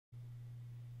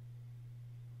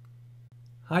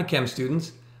Hi Chem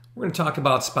students. We're going to talk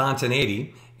about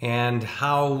spontaneity and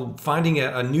how finding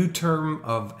a new term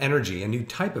of energy, a new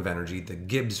type of energy, the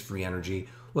Gibbs Free Energy,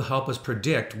 will help us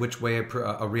predict which way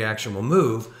a reaction will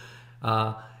move.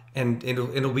 And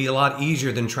it'll be a lot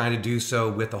easier than trying to do so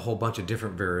with a whole bunch of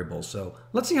different variables. So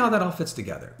let's see how that all fits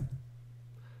together.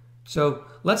 So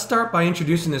let's start by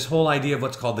introducing this whole idea of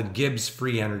what's called the Gibbs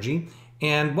Free Energy.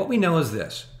 And what we know is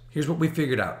this. Here's what we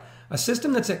figured out. A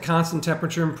system that's at constant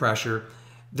temperature and pressure,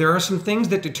 there are some things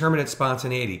that determine its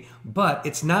spontaneity, but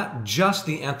it's not just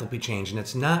the enthalpy change and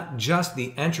it's not just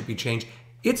the entropy change.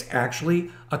 It's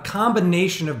actually a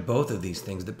combination of both of these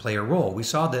things that play a role. We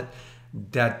saw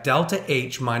that delta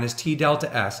H minus T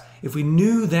delta S, if we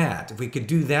knew that, if we could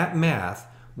do that math,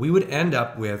 we would end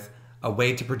up with a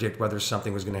way to predict whether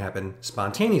something was going to happen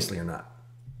spontaneously or not.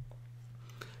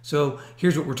 So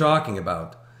here's what we're talking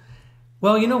about.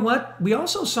 Well, you know what? We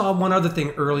also saw one other thing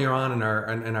earlier on in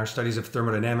our studies of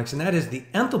thermodynamics, and that is the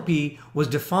enthalpy was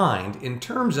defined in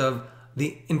terms of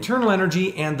the internal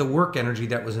energy and the work energy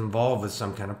that was involved with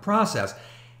some kind of process.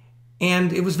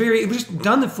 And it was just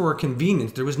done for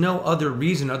convenience. There was no other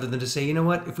reason other than to say, you know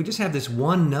what? If we just have this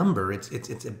one number, it's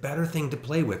a better thing to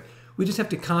play with. We just have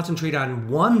to concentrate on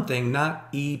one thing, not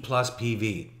E plus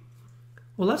PV.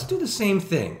 Well, let's do the same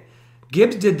thing.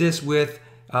 Gibbs did this with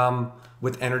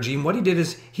energy, and what he did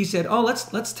is he said, oh,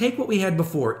 let's take what we had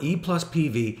before, E plus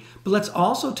PV, but let's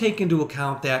also take into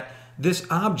account that this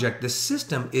object, this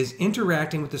system, is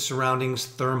interacting with the surroundings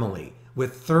thermally,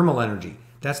 with thermal energy.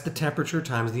 That's the temperature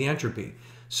times the entropy.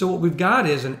 So what we've got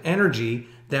is an energy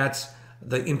that's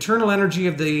the internal energy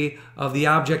of the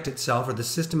object itself, or the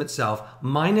system itself,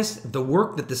 minus the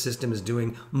work that the system is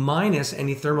doing, minus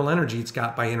any thermal energy it's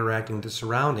got by interacting with the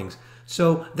surroundings.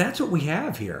 So that's what we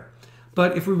have here.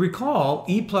 But if we recall,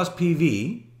 E plus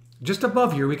PV, just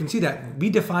above here, we can see that we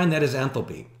define that as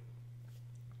enthalpy.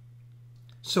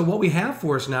 So what we have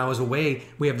for us now is a way,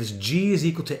 we have this G is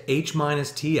equal to H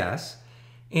minus TS.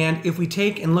 And if we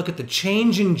take and look at the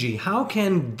change in G, how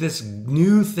can this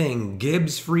new thing,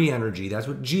 Gibbs Free Energy, that's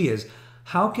what G is,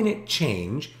 how can it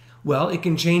change? Well, it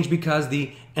can change because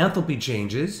the enthalpy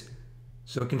changes.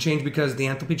 So it can change because the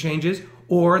enthalpy changes,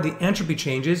 or the entropy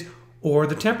changes, or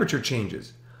the temperature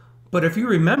changes. But if you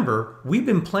remember, we've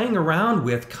been playing around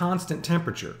with constant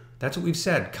temperature. That's what we've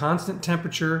said. Constant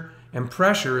temperature and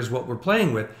pressure is what we're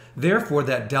playing with. Therefore,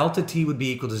 that delta T would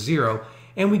be equal to 0.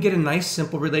 And we get a nice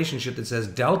simple relationship that says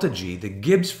delta G, the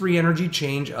Gibbs free energy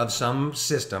change of some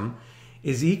system,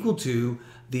 is equal to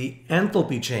the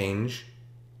enthalpy change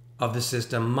of the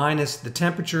system minus the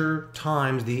temperature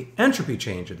times the entropy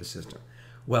change of the system.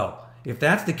 Well, if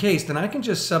that's the case, then I can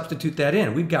just substitute that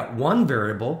in. We've got one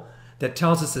variable that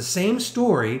tells us the same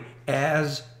story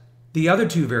as the other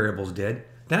two variables did.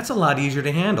 That's a lot easier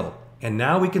to handle. And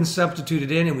now we can substitute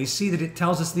it in and we see that it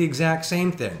tells us the exact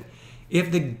same thing.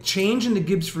 If the change in the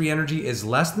Gibbs free energy is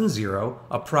less than 0,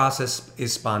 a process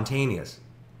is spontaneous.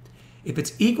 If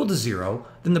it's equal to 0,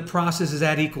 then the process is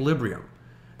at equilibrium.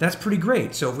 That's pretty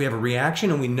great. So if we have a reaction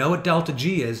and we know what delta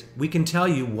G is, we can tell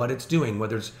you what it's doing,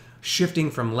 whether it's shifting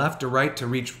from left to right to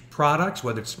reach products,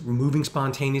 whether it's moving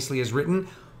spontaneously as written,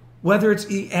 whether it's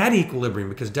at equilibrium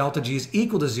because delta G is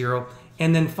equal to 0,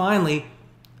 and then finally,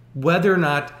 whether or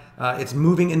not it's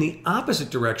moving in the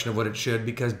opposite direction of what it should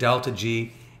because delta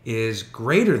G is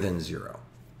greater than 0.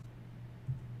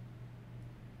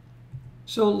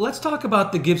 So let's talk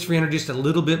about the Gibbs free energy just a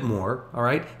little bit more, all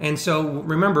right? And so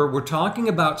remember, we're talking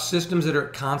about systems that are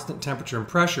at constant temperature and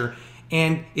pressure,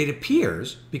 and it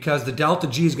appears because the delta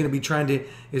G is going to be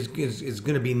is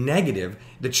going to be negative.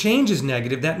 The change is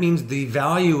negative. That means the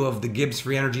value of the Gibbs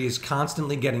free energy is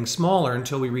constantly getting smaller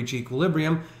until we reach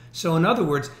equilibrium. So in other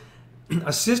words,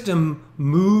 a system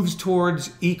moves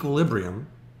towards equilibrium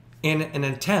in an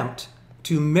attempt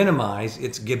to minimize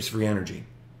its Gibbs free energy.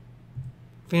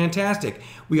 Fantastic.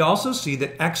 We also see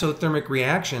that exothermic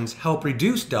reactions help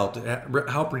reduce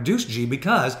G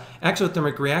because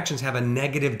exothermic reactions have a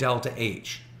negative delta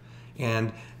H.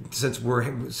 And since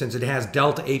it has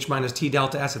delta H minus T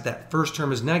delta S, if that first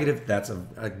term is negative, that's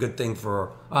a good thing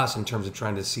for us in terms of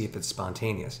trying to see if it's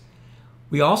spontaneous.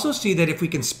 We also see that if we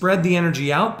can spread the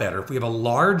energy out better, if we have a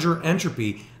larger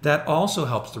entropy, that also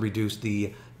helps to reduce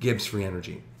the Gibbs free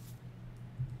energy.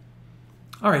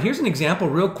 All right, here's an example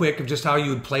real quick of just how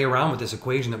you would play around with this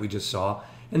equation that we just saw.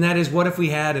 And that is, what if we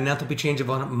had an enthalpy change of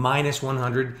minus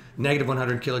 100, negative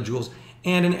 100 kilojoules,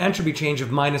 and an entropy change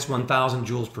of minus 1,000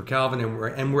 joules per Kelvin,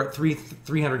 and we're at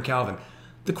 300 Kelvin.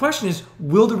 The question is,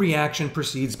 will the reaction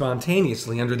proceed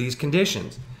spontaneously under these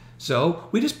conditions? So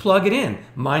we just plug it in.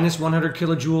 Minus 100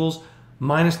 kilojoules,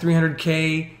 minus 300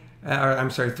 K, I'm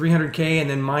sorry, 300K and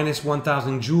then minus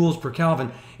 1,000 joules per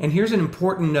Kelvin. And here's an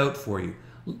important note for you.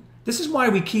 This is why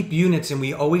we keep units and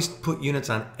we always put units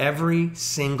on every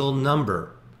single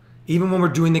number, even when we're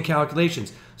doing the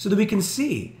calculations, so that we can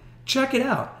see. Check it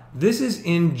out. This is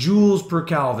in joules per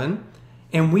Kelvin,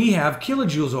 and we have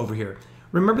kilojoules over here.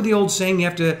 Remember the old saying,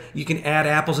 you can add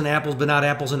apples and apples, but not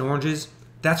apples and oranges?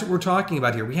 That's what we're talking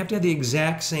about here. We have to have the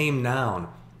exact same noun,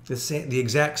 the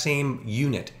exact same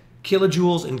unit,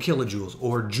 kilojoules and kilojoules,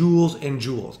 or joules and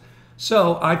joules.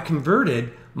 So I've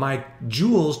converted my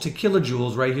joules to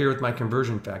kilojoules right here with my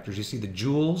conversion factors. You see the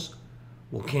joules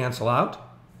will cancel out,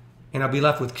 and I'll be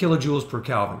left with kilojoules per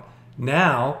Kelvin.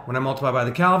 Now, when I multiply by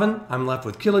the Kelvin, I'm left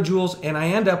with kilojoules, and I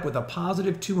end up with a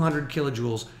positive 200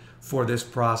 kilojoules for this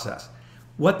process.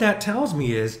 What that tells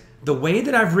me is the way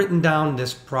that I've written down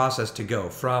this process to go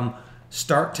from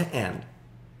start to end,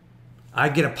 I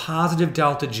get a positive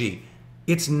delta G.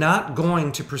 It's not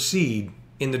going to proceed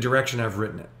in the direction I've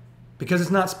written it because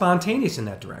it's not spontaneous in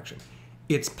that direction.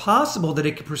 It's possible that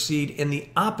it could proceed in the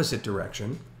opposite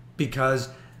direction because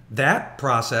that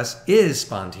process is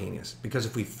spontaneous. Because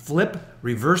if we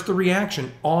reverse the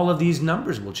reaction, all of these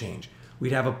numbers will change.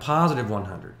 We'd have a positive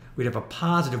 100. We'd have a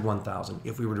positive 1,000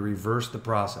 if we were to reverse the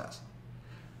process.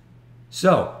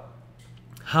 So,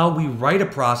 how we write a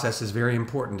process is very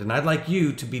important. And I'd like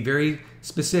you to be very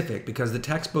specific because the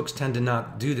textbooks tend to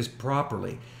not do this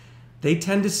properly. They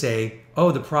tend to say,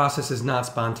 oh, the process is not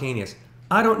spontaneous.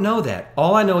 I don't know that.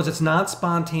 All I know is it's not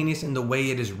spontaneous in the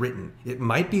way it is written. It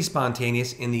might be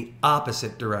spontaneous in the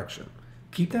opposite direction.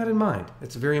 Keep that in mind.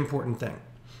 It's a very important thing.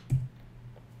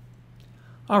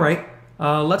 All right,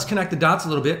 let's connect the dots a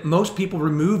little bit. Most people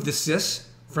remove the cis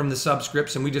from the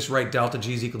subscripts and we just write delta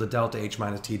G is equal to delta H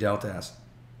minus T delta S.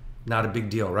 Not a big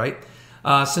deal, right?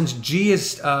 Since G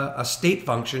is a state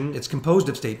function, it's composed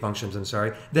of state functions, I'm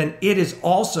sorry, then it is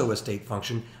also a state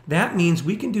function. That means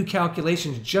we can do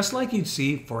calculations just like you'd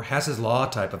see for Hess's law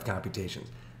type of computations.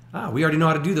 We already know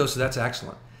how to do those, so that's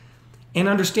excellent. And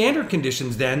under standard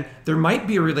conditions, then, there might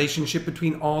be a relationship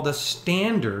between all the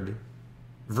standard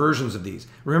versions of these.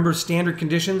 Remember standard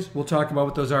conditions? We'll talk about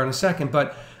what those are in a second,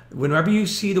 but whenever you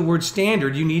see the word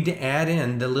standard, you need to add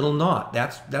in the little naught.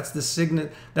 That's the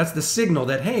signal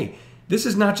that, hey, this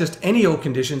is not just any old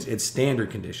conditions, it's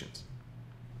standard conditions.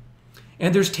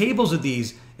 And there's tables of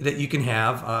these that you can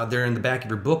have. They're in the back of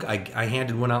your book. I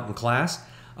handed one out in class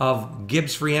of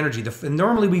Gibbs Free Energy.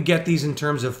 Normally we get these in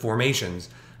terms of formations,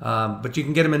 but you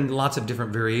can get them in lots of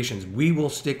different variations. We will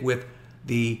stick with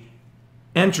the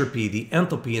entropy, the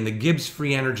enthalpy, and the Gibbs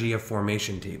Free Energy of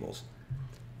formation tables.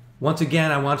 Once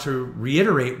again, I want to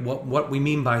reiterate what we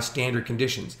mean by standard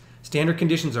conditions. Standard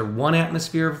conditions are 1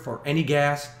 atmosphere for any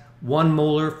gas, 1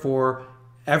 molar for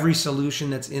every solution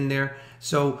that's in there.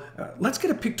 So let's get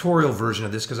a pictorial version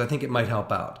of this because I think it might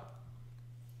help out.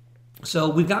 So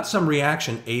we've got some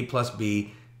reaction, A plus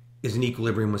B is in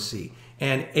equilibrium with C.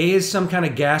 And A is some kind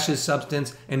of gaseous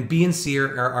substance and B and C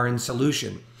are in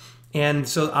solution. And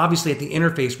so obviously at the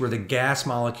interface where the gas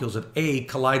molecules of A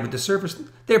collide with the surface,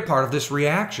 they're part of this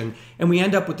reaction. And we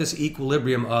end up with this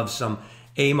equilibrium of some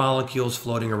A molecules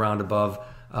floating around above.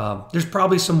 There's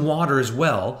probably some water as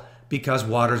well, because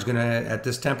water is going to, at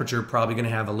this temperature, probably going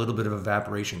to have a little bit of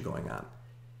evaporation going on.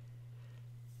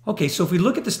 Okay, so if we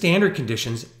look at the standard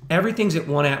conditions, everything's at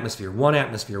 1 atmosphere, 1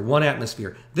 atmosphere, 1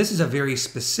 atmosphere. This is a very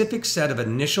specific set of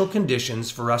initial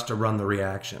conditions for us to run the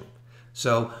reaction.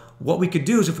 So what we could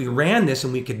do is if we ran this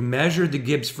and we could measure the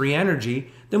Gibbs free energy,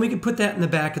 then we could put that in the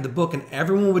back of the book and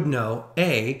everyone would know,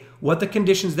 A, what the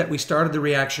conditions that we started the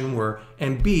reaction were,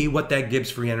 and B, what that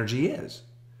Gibbs free energy is.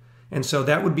 And so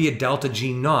that would be a delta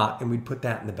G naught, and we'd put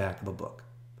that in the back of a book.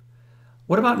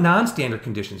 What about non-standard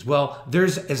conditions? Well,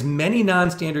 there's as many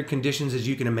non-standard conditions as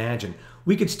you can imagine.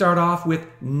 We could start off with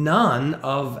none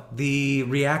of the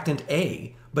reactant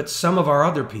A, but some of our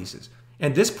other pieces.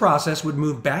 And this process would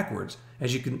move backwards.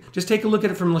 As you can just take a look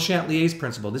at it from Le Chatelier's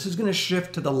principle. This is going to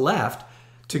shift to the left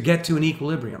to get to an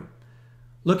equilibrium.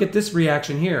 Look at this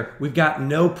reaction here. We've got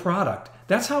no product.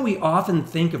 That's how we often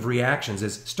think of reactions,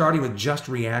 as starting with just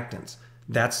reactants.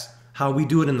 That's how we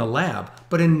do it in the lab.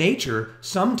 But in nature,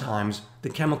 sometimes the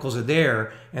chemicals are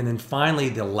there, and then finally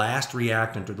the last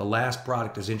reactant or the last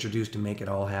product is introduced to make it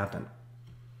all happen.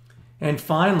 And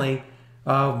finally,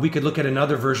 we could look at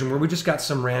another version where we just got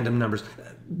some random numbers.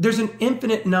 There's an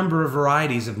infinite number of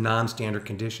varieties of non-standard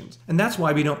conditions, and that's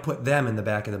why we don't put them in the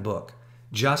back of the book,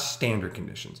 just standard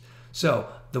conditions. So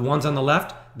the ones on the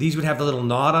left, these would have the little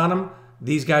naught on them.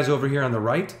 These guys over here on the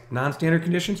right, non-standard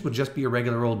conditions, would just be a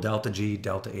regular old delta G,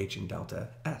 delta H, and delta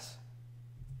S.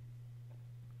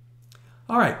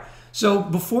 All right, So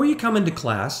before you come into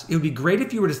class, it would be great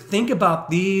if you were to think about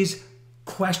these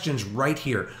questions right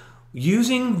here.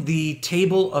 Using the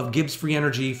table of Gibbs free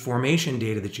energy formation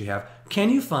data that you have, can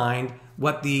you find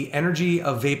what the energy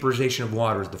of vaporization of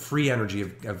water is, the free energy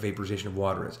of vaporization of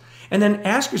water is? And then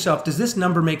ask yourself, does this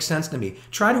number make sense to me?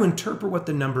 Try to interpret what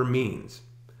the number means.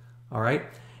 All right?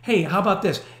 Hey, how about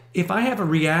this? If I have a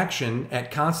reaction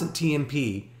at constant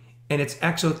TMP and it's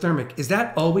exothermic, is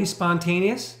that always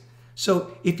spontaneous?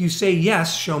 So if you say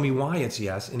yes, show me why it's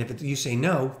yes. And if you say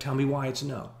no, tell me why it's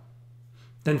no.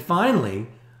 Then finally,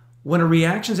 when a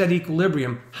reaction's at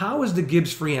equilibrium, how is the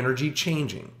Gibbs free energy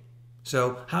changing?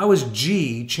 So how is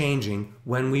G changing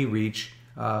when we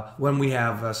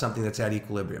have something that's at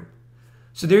equilibrium?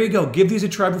 So there you go. Give these a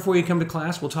try before you come to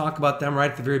class. We'll talk about them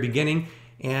right at the very beginning.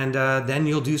 And then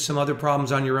you'll do some other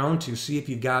problems on your own to see if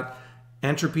you've got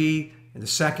entropy, the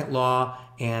second law,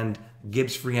 and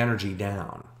Gibbs free energy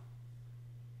down.